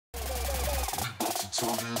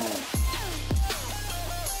What's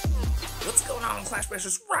going on, Clash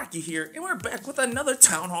Bashers? Rocky here, and we're back with another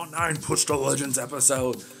Town Hall 9 Push to Legends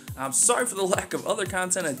episode. I'm sorry for the lack of other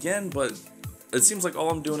content again, but it seems like all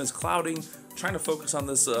I'm doing is clouding, trying to focus on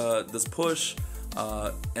this this push,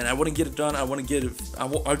 and I want to get it done. I want to get it.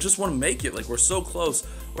 I just want to make it. Like, we're so close.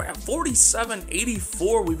 We're at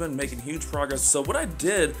 4784. We've been making huge progress. So what I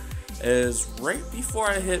did is right before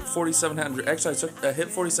I hit 4700. Actually, I hit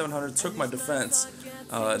 4700. Took my defense.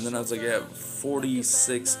 And then I was like, yeah,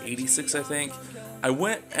 4686, I think. I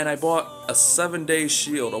went and I bought a 7-day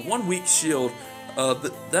shield, a 1-week shield.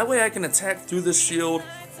 That way I can attack through this shield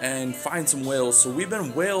and find some whales. So we've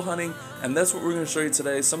been whale hunting, and that's what we're going to show you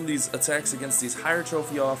today. Some of these attacks against these higher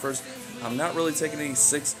trophy offers. I'm not really taking any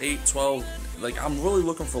 6, 8, 12. Like, I'm really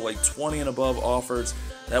looking for like 20 and above offers.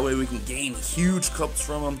 That way we can gain huge cups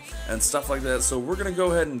from them and stuff like that. So we're going to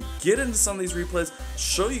go ahead and get into some of these replays,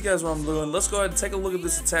 show you guys what I'm doing. Let's go ahead and take a look at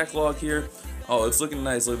this attack log here. Oh, it's looking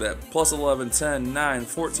nice. Look at that. Plus 11, 10, 9,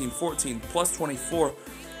 14, 14, plus 24.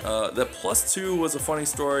 That plus 2 was a funny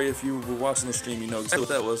story. If you were watching the stream, you know exactly what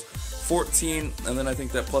that was. 14, and then I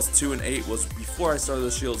think that plus 2 and 8 was before I started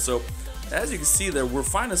the shield. So as you can see there, we're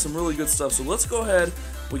finding some really good stuff. So let's go ahead.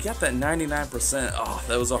 We got that 99%. Oh,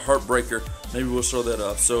 that was a heartbreaker. Maybe we'll show that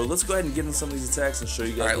up. So let's go ahead and get into some of these attacks and show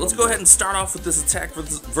you guys. Alright, let's go ahead and start off with this attack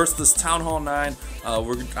versus this Town Hall 9.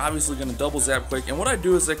 We're obviously going to double zap quick. And what I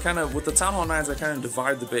do is I kind of, with the Town Hall 9s, I kind of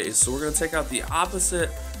divide the base. So we're going to take out the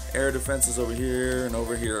opposite air defenses over here and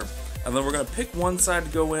over here. And then we're going to pick one side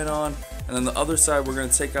to go in on. And then the other side, we're going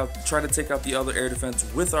to try to take out the other air defense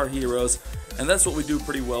with our heroes. And that's what we do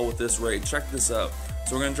pretty well with this raid. Check this out.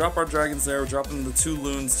 So we're going to drop our dragons there, dropping the 2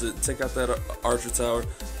 loons to take out that archer tower,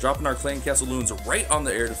 dropping our clan castle loons right on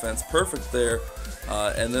the air defense, perfect there.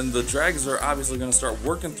 And then the dragons are obviously going to start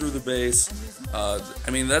working through the base. I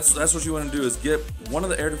mean, that's what you want to do, is get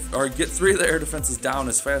get 3 of the air defenses down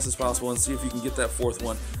as fast as possible and see if you can get that 4th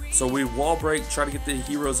one. So we wall break, try to get the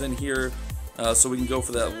heroes in here so we can go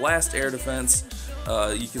for that last air defense.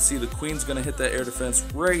 You can see the queen's going to hit that air defense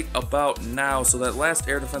right about now. So that last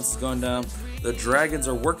air defense is going down. The dragons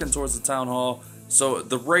are working towards the town hall. So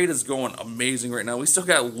the raid is going amazing right now. We still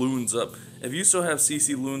got loons up. If you still have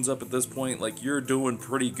CC loons up at this point, like, you're doing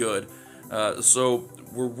pretty good. So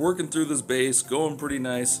we're working through this base, going pretty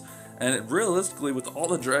nice. And realistically, with all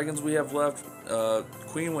the dragons we have left,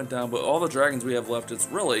 queen went down, but all the dragons we have left, it's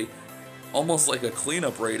really almost like a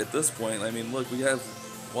cleanup raid at this point. I mean, look, we have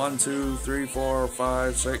 1, 2, 3, 4,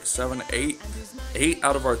 5, 6, 7, 8. 8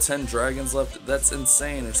 out of our 10 dragons left. That's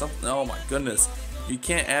insane, or something. Oh my goodness. You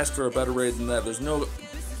can't ask for a better raid than that. There's no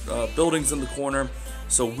buildings in the corner,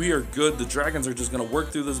 so we are good. The dragons are just going to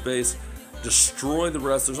work through this base, destroy the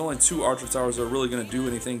rest. There's only 2 archer towers that are really going to do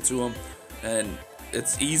anything to them, and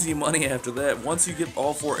it's easy money after that. Once you get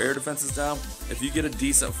all 4 air defenses down, if you get a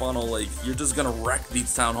decent funnel, like, you're just going to wreck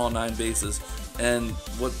these Town Hall 9 bases. And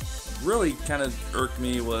what really kind of irked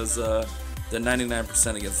me was the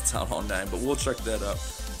 99% against the Town Hall 9, but we'll check that out.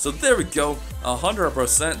 So there we go,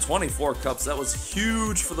 100%, 24 cups. That was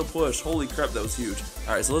huge for the push. Holy crap, that was huge.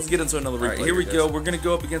 Alright, so let's get into another replay. Alright, here we go. We're going to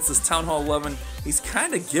go up against this Town Hall 11. He's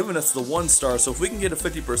kind of giving us the 1-star, so if we can get a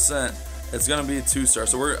 50%, it's going to be a 2-star.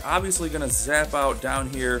 So we're obviously going to zap out down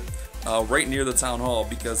here right near the Town Hall,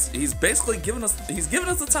 because he's basically giving us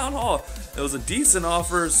the Town Hall. It was a decent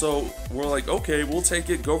offer, so we're like, okay, we'll take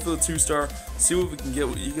it, go for the 2-star, see what we can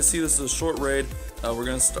get. You can see this is a short raid. We're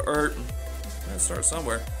going to start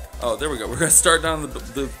somewhere. Oh, there we go. We're going to start down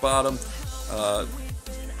the bottom,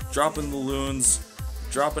 dropping the loons,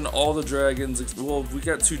 dropping all the dragons. Well, we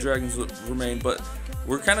got 2 dragons that remain, but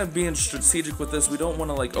we're kind of being strategic with this. We don't want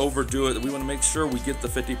to, like, overdo it. We want to make sure we get the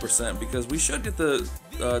 50%, because we should get the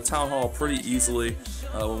town hall pretty easily.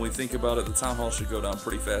 When we think about it, the town hall should go down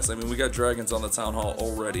pretty fast. I mean, we got dragons on the town hall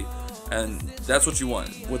already, and that's what you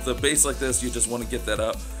want. With a base like this, you just want to get that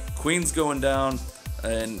up. Queen's going down,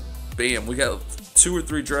 and bam, we got 2 or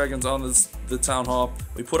 3 dragons on the town hall.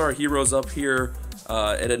 We put our heroes up here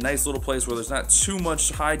at a nice little place where there's not too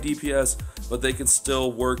much high DPS, but they can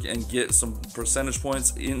still work and get some percentage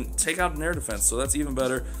points in, take out an air defense, so that's even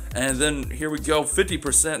better. And then here we go,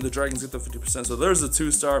 50%, the dragons get the 50%, so there's a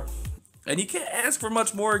 2-star. And you can't ask for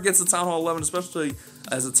much more against the Town Hall 11, especially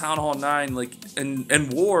as a Town Hall 9, like, in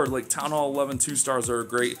war, like, Town Hall 11 2-stars are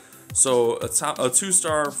great. So a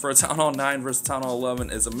 2-star for a Town Hall 9 versus Town Hall 11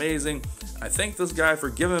 is amazing. I thank this guy for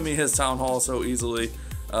giving me his Town Hall so easily.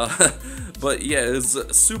 But yeah, it's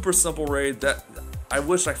a super simple raid. That I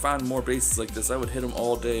wish I found more bases like this. I would hit them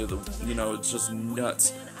all day. You know, it's just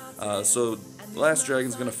nuts. So The last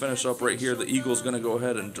dragon's going to finish up right here. The eagle's going to go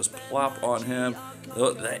ahead and just plop on him.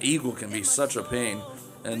 That eagle can be such a pain.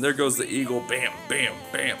 And there goes the eagle. Bam, bam,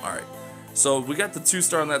 bam. Alright. So we got the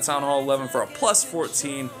 2-star on that Town Hall 11 for a plus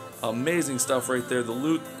 14. Amazing stuff right there. The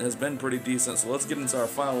loot has been pretty decent. So let's get into our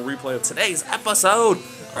final replay of today's episode.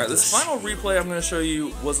 Alright, this final replay I'm going to show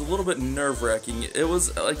you was a little bit nerve-wracking. It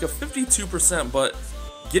was like a 52%, but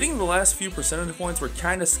getting the last few percentage points were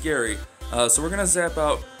kind of scary. So we're going to zap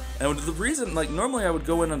out. And the reason, like, normally I would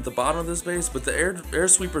go in at the bottom of this base, but the air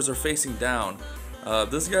sweepers are facing down.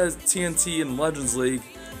 This guy's TNT in Legends League,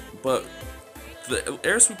 but the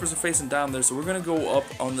air sweepers are facing down there, so we're going to go up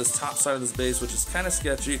on this top side of this base, which is kind of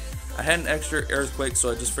sketchy. I had an extra earthquake,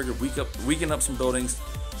 so I just figured weaken up some buildings.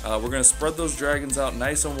 We're going to spread those dragons out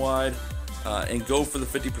nice and wide and go for the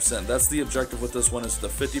 50%. That's the objective with this one, is the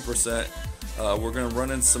 50%. We're going to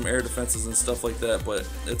run in some air defenses and stuff like that, but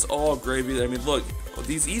it's all gravy. I mean, look,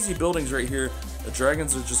 these easy buildings right here, the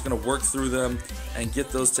dragons are just going to work through them and get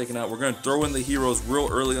those taken out. We're going to throw in the heroes real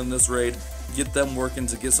early on this raid, get them working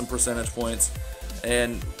to get some percentage points,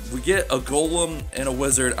 and we get a golem and a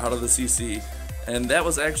wizard out of the CC, and that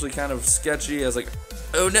was actually kind of sketchy. I was like,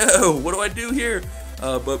 oh no, what do I do here?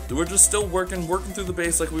 But we're just still working through the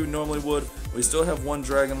base like we normally would. We still have one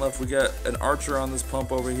dragon left. We got an archer on this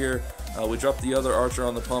pump over here. We dropped the other archer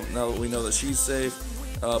on the pump now that we know that she's safe.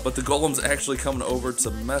 But the golem's actually coming over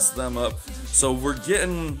to mess them up. So we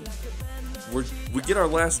get our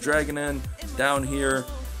last dragon in down here.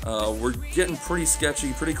 We're getting pretty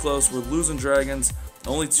sketchy, pretty close. We're losing dragons.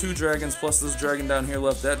 Only 2 dragons plus this dragon down here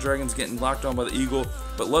left. That dragon's getting locked on by the eagle,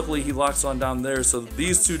 but luckily he locks on down there, so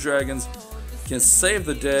these 2 dragons can save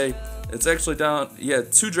the day. It's actually down, yeah,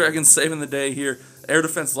 2 dragons saving the day here. Air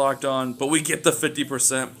defense locked on, but we get the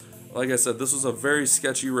 50%. Like I said, this was a very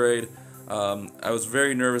sketchy raid. I was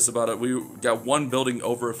very nervous about it. We got one building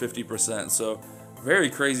over 50%, so very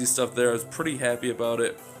crazy stuff there. I was pretty happy about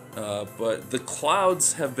it. But the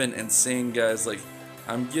clouds have been insane, guys. Like,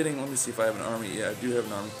 I'm getting, let me see if I have an army. Yeah, I do have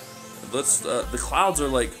an army. The clouds are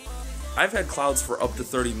like, I've had clouds for up to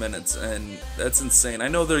 30 minutes, and that's insane. I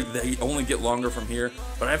know they only get longer from here,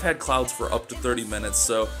 but I've had clouds for up to 30 minutes,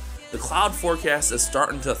 so the cloud forecast is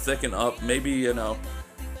starting to thicken up. Maybe, you know,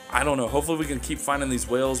 I don't know. Hopefully we can keep finding these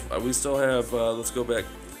whales. We still have, let's go back.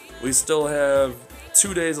 We still have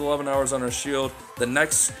 2 days, 11 hours on our shield. The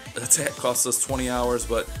next attack costs us 20 hours,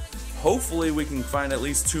 but hopefully we can find at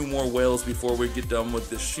least 2 more whales before we get done with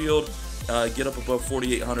this shield. Get up above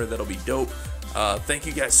 4,800, that'll be dope. Thank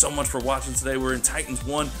you guys so much for watching today. We're in Titans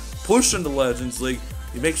 1, push into Legends League.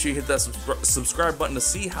 You make sure you hit that subscribe button to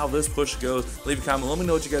see how this push goes. Leave a comment, let me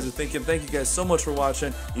know what you guys are thinking. Thank you guys so much for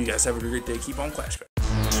watching. You guys have a great day. Keep on clashing.